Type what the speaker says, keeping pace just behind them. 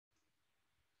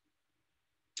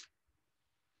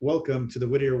Welcome to the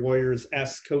Whittier Warriors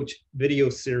Ask Coach video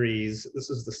series. This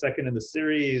is the second in the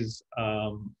series.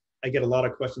 I get a lot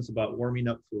of questions about warming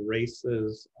up for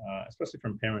races, especially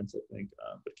from parents, I think,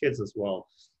 but kids as well,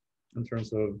 in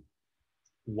terms of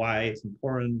why it's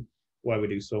important, why we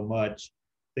do so much,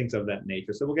 things of that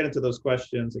nature. So we'll get into those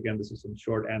questions. Again, this is some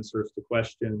short answers to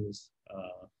questions.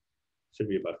 Should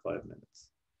be about 5 minutes.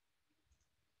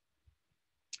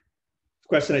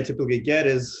 Question I typically get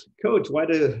is, Coach, why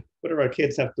do our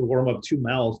kids have to warm up 2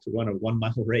 miles to run a 1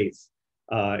 mile race?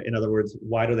 In other words,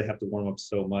 why do they have to warm up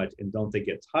so much, and don't they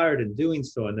get tired in doing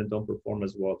so and then don't perform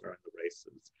as well during the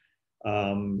races?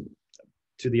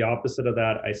 To the opposite of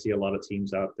that, I see a lot of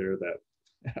teams out there that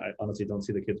I honestly don't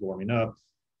see the kids warming up,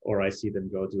 or I see them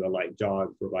go do a light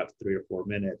jog for about 3 or 4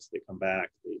 minutes. They come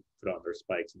back, they put on their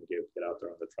spikes, and they get out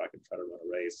there on the track and try to run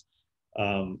a race.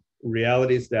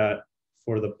 Reality is that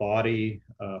for the body,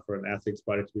 for an athlete's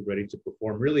body to be ready to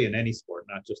perform really in any sport,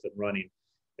 not just in running,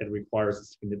 it requires a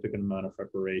significant amount of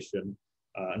preparation,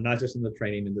 not just in the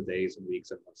training in the days and weeks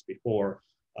and months before,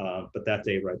 but that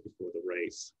day right before the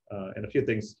race. And a few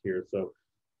things here. So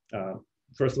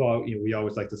first of all, we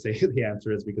always like to say the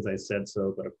answer is because I said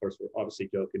so, but of course we're obviously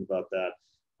joking about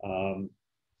that.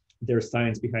 There's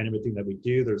science behind everything that we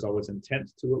do. There's always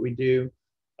intent to what we do.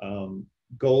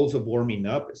 Goals of warming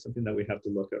up is something that we have to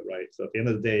look at, right? So at the end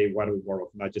of the day, why do we warm up?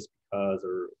 Not just because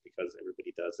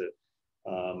everybody does it.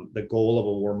 The goal of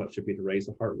a warm up should be to raise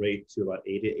the heart rate to about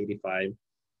 80 to 85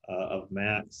 of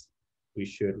max. We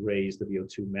should raise the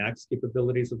VO2 max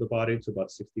capabilities of the body to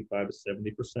about 65 to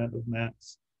 70% of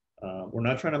max. We're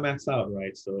not trying to max out,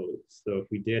 right? So if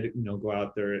we did, go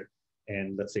out there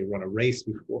and let's say run a race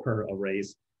before a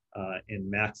race, and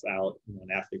max out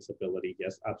an athlete's ability,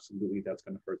 yes, absolutely, that's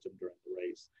going to hurt them during the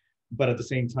race. But at the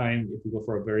same time, if you go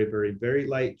for a very, very, very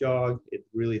light jog, it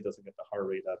really doesn't get the heart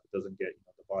rate up. It doesn't get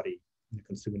the body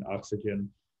consuming oxygen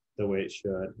the way it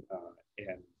should,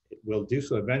 and it will do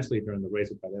so eventually during the race.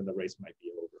 But by then, the race might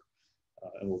be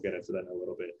over, and we'll get into that in a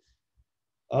little bit.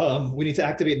 We need to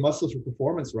activate muscles for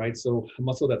performance, right? So a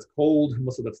muscle that's cold, a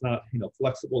muscle that's not,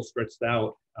 flexible, stretched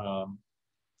out.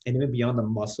 And even beyond the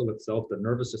muscle itself, the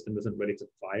nervous system isn't ready to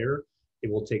fire.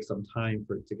 It will take some time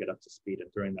for it to get up to speed. And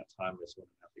during that time is when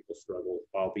people struggle,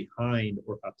 fall behind,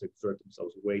 or have to exert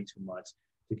themselves way too much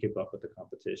to keep up with the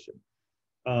competition.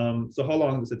 So how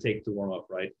long does it take to warm up,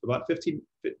 right? About 15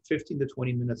 to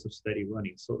 20 minutes of steady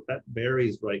running. So that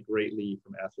varies, right, greatly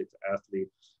from athlete to athlete.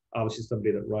 Obviously,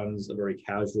 somebody that runs a very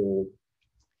casual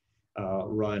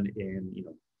run in,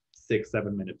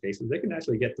 6-7 minute paces, they can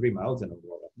actually get 3 miles in a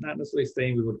warm up. Not necessarily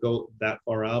saying we would go that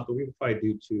far out, but we would probably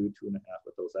do 2.5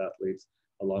 with those athletes,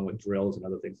 along with drills and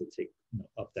other things that take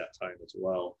up that time as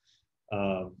well.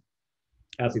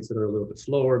 Athletes that are a little bit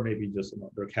slower, maybe just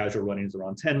their casual running is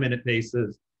around 10-minute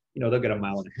paces. They'll get 1.5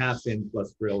 miles in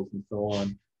plus drills and so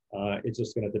on. It's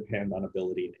just going to depend on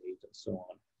ability and age and so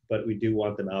on. But we do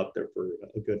want them out there for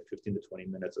a good 15 to 20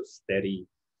 minutes of steady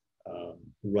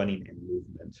running and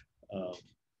movement.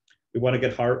 We want to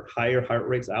get higher heart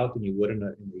rates out than you would in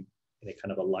a kind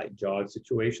of a light jog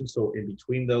situation. So in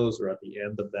between those or at the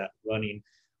end of that running,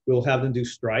 we'll have them do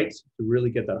strides to really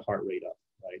get that heart rate up,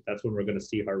 right? That's when we're going to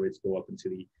see heart rates go up into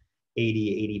the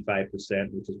 80,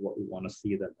 85%, which is what we want to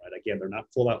see them, right? Again, they're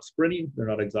not full out sprinting, they're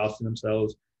not exhausting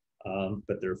themselves,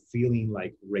 but they're feeling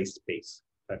like race pace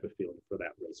type of feeling for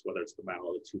that race, whether it's the mile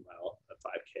or the 2 mile, the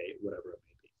 5K, whatever it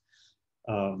may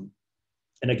be.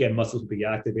 And again, muscles will be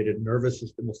activated, nervous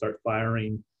system will start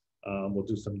firing. We'll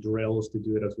do some drills to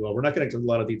do it as well. We're not going to get a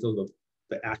lot of details of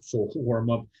the actual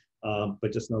warm-up,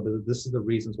 but just know that this is the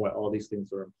reasons why all these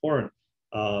things are important.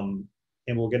 And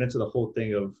we'll get into the whole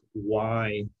thing of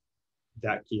why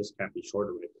that just can't be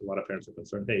shorter. Right? A lot of parents are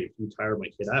concerned, hey, if you tire my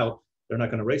kid out, they're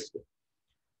not going to race good.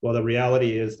 Well, the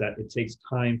reality is that it takes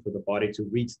time for the body to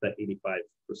reach that 85%,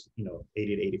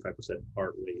 80 to 85%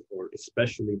 heart rate, or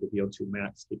especially the VO2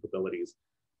 max capabilities.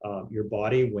 Your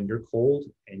body, when you're cold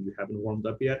and you haven't warmed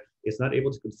up yet, it's not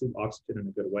able to consume oxygen in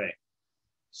a good way.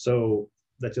 So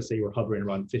let's just say you're hovering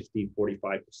around 50,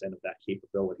 45% of that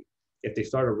capability. If they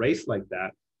start a race like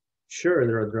that, sure,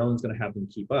 their adrenaline's going to have them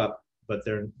keep up, but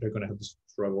they're going to have to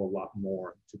struggle a lot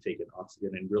more to take in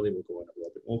oxygen, and really we'll go in a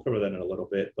little bit. We'll cover that in a little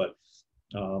bit, but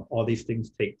all these things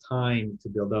take time to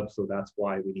build up, so that's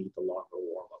why we need the longer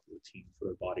warm-up routine so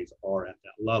their bodies are at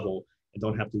that level and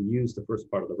don't have to use the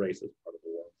first part of the race as part of the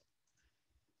warm-up.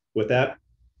 With that,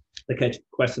 the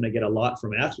question I get a lot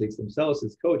from athletes themselves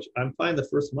is, Coach, I'm fine the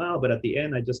first mile, but at the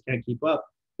end, I just can't keep up.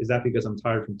 Is that because I'm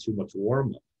tired from too much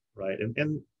warm-up, right?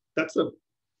 And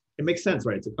it makes sense,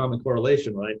 right? It's a common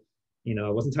correlation, right? I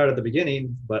wasn't tired at the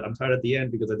beginning, but I'm tired at the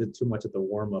end because I did too much at the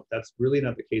warm up. That's really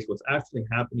not the case. What's actually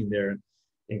happening there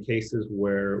in cases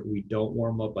where we don't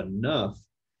warm up enough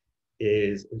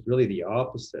is really the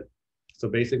opposite. So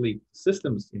basically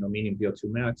systems, meaning VO2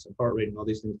 max and heart rate and all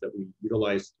these things that we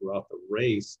utilize throughout the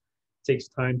race takes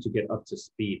time to get up to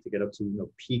speed, to get up to,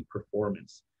 peak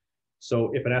performance.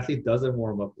 So if an athlete doesn't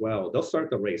warm up well, they'll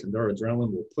start the race and their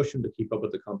adrenaline will push them to keep up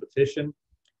with the competition.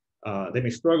 They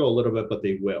may struggle a little bit, but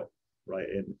they will, right?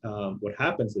 And what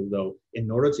happens is though, in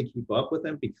order to keep up with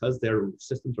them, because their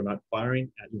systems are not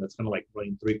firing, it's kind of like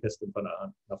running 3 pistons on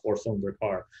a 4-cylinder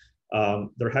car.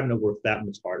 They're having to work that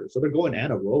much harder. So they're going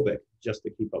anaerobic just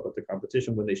to keep up with the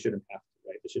competition when they shouldn't have to,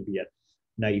 right? They should be at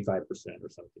 95% or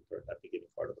something for that beginning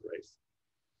part of the race.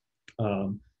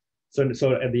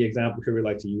 So at the example here we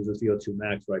like to use is VO2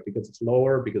 max, right? Because it's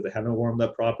lower, because they haven't warmed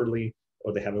up properly,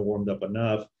 or they haven't warmed up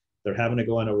enough. They're having to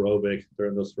go anaerobic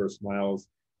during those first miles.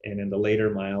 And in the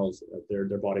later miles, their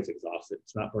body's exhausted.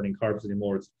 It's not burning carbs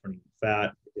anymore. It's burning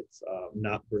fat. It's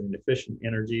not burning efficient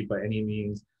energy by any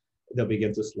means. They'll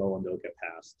begin to slow and they'll get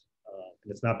past.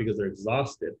 And it's not because they're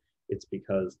exhausted. It's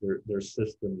because their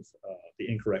systems,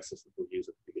 the incorrect systems were used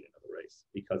at the beginning of the race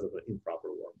because of the improper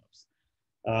warm-ups.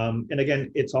 And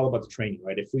again, it's all about the training,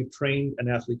 right? If we've trained an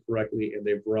athlete correctly and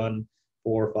they've run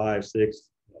 4, 5, 6,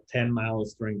 10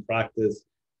 miles during practice,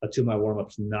 a 2-mile warm-up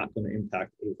is not going to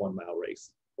impact a 1-mile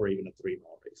race or even a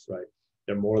 3-mile race, right?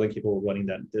 They're more than capable of running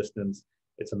that distance.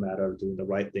 It's a matter of doing the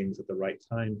right things at the right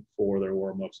time for their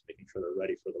warm-ups, making sure they're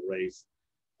ready for the race.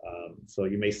 So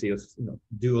you may see us,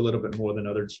 do a little bit more than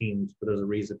other teams, but there's a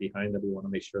reason behind that. We want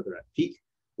to make sure they're at peak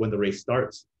when the race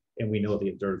starts, and we know the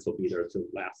endurance will be there to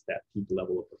last that peak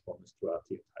level of performance throughout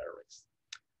the entire race.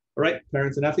 All right,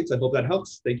 parents and athletes, I hope that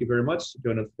helps. Thank you very much.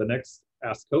 Join us for the next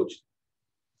Ask Coach,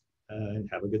 and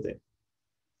have a good day.